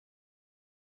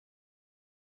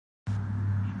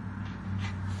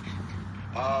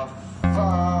Our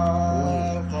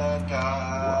Father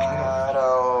God,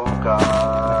 oh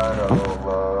God, oh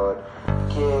Lord,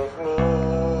 give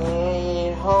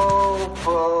me hope,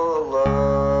 oh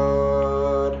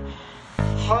Lord.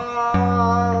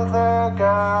 Father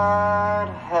God,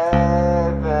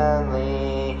 Heavenly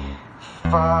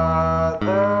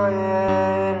Father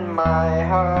in my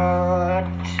heart,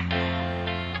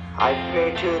 I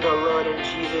pray to the Lord in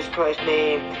Jesus Christ's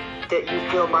name that you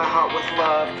fill my heart with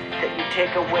love, that you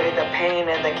take away the pain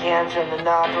and the cancer and the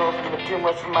nodules and the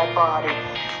tumors from my body.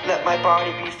 Let my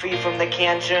body be free from the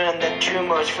cancer and the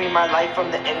tumors, free my life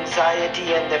from the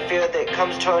anxiety and the fear that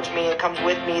comes towards me and comes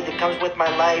with me, that comes with my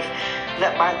life.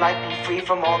 Let my life be free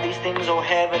from all these things, O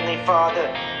Heavenly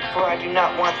Father, for I do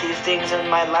not want these things in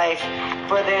my life,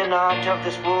 for they're not of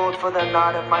this world, for they're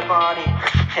not of my body.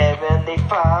 Heavenly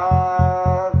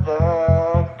Father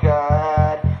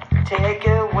God, take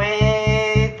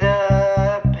away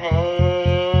the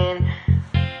pain.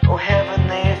 Oh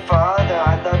Heavenly Father,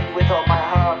 I love you with all my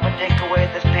heart, but take away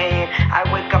this pain. I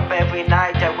wake up every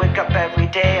night, I wake up every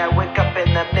day, I wake up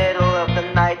in the middle of the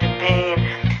night in pain.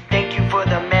 Thank you for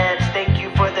the meds, thank you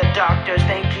for the doctors,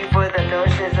 thank you for the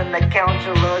nurses and the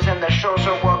counselors and the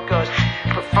social workers.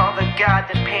 But Father God,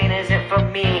 this pain isn't for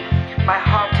me. My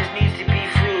heart just needs to be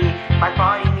free. My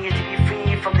body needs to be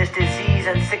free from this disease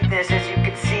and sickness, as you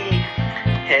can see.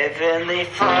 Heavenly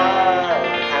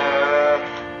Father,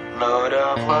 Lord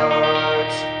of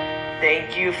Lords,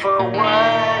 thank you for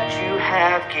what you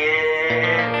have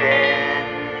given.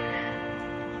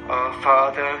 Oh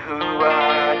Father who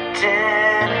art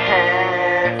in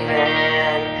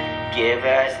heaven, give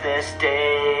us this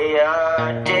day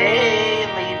our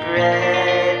daily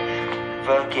bread.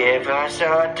 Forgive us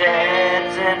our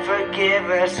debts and forgive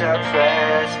us our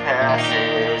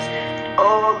trespasses.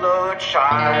 Oh Lord,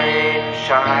 shine,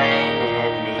 shine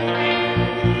in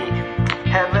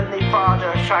me. Heavenly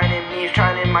Father, shine in me,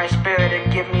 shine in my spirit, and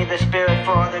give me the Spirit,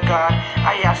 Father God.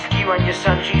 I ask you and your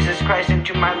Son, Jesus Christ,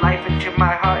 into my life, into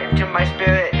my heart, into my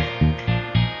spirit.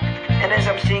 And as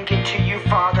I'm singing to you,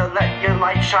 Father, let your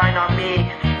light shine on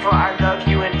me. For I love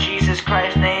you in Jesus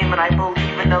Christ's name, and I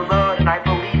believe in the Lord, and I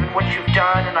believe in what you've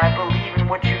done, and I believe in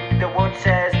what the word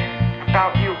says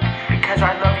about you. Because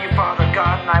I love you, Father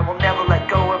God, and I will never let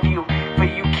go of you. For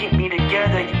you keep me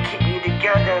together, you keep me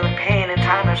together in pain and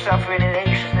time of suffering and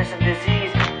anxiousness and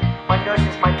disease. My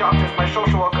nurses, my doctors, my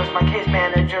social workers, my case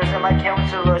managers, and my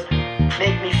counselors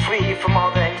make me free from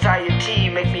all the anxiety,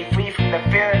 make me free from the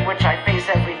fear in which I face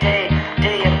every day,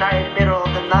 day and night, middle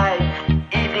of the night,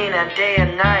 evening and day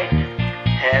and night.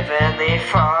 Heavenly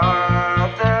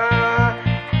Father,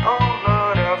 oh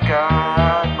Lord of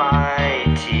God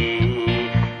mighty,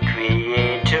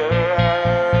 creator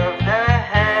of the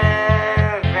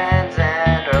heavens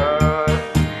and earth.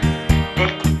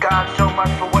 Thank you, God, so much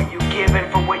for what you give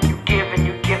and for what you give and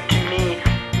you give to me.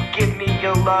 You give me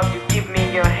your love, you give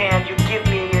me your hand, you give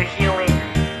me your healing.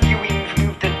 You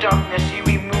remove the darkness, you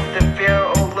remove the fear,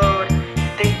 oh Lord.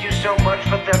 Thank you so much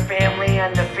for the family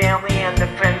and the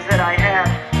friends that I have.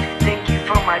 Thank you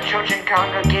for my church and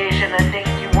congregation, and thank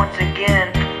you once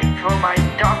again for my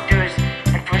doctors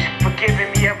and for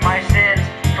forgiving me of my sins.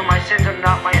 For my sins are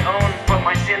not my own, but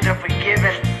my sins are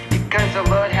forgiven because the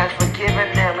Lord has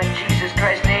forgiven them in Jesus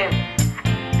Christ's name.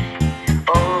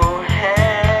 Oh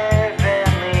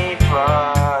Heavenly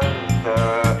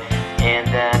Father, in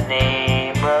the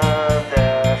name of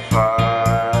the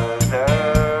Father,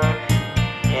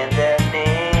 in the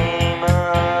name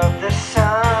of the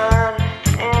Son,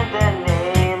 in the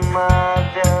name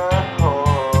of the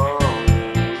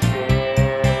Holy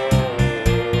Spirit.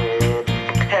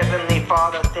 Heavenly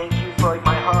Father, thank you for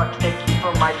my heart, thank you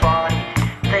for my body.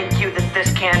 Thank you that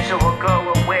this cancer will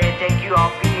go away. Thank you,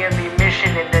 I'll be in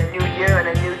remission in the new year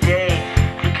and a new day,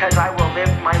 because I will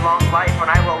live my long life, and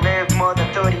I will live more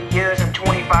than 30 years and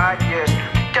 25 years.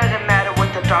 Doesn't matter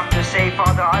what the doctors say,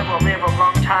 Father, I will live a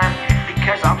long time,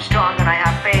 because I'm strong and I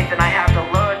have faith, and I have the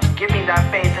Lord to give me that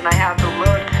faith, and I have the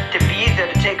Lord to be there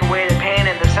to take away the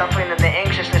pain and the suffering and the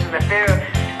anxiousness and the fear.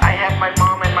 I have my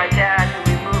mom and my dad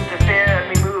who remove the fear and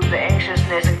remove the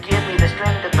anxiousness and give me the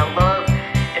strength and the love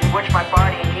in which my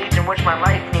body needs and which my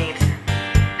life needs.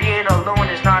 Being alone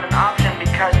is not an option,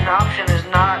 because an option is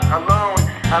not alone.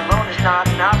 Alone is not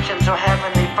an option. So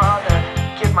Heavenly Father,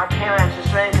 give my parents the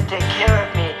strength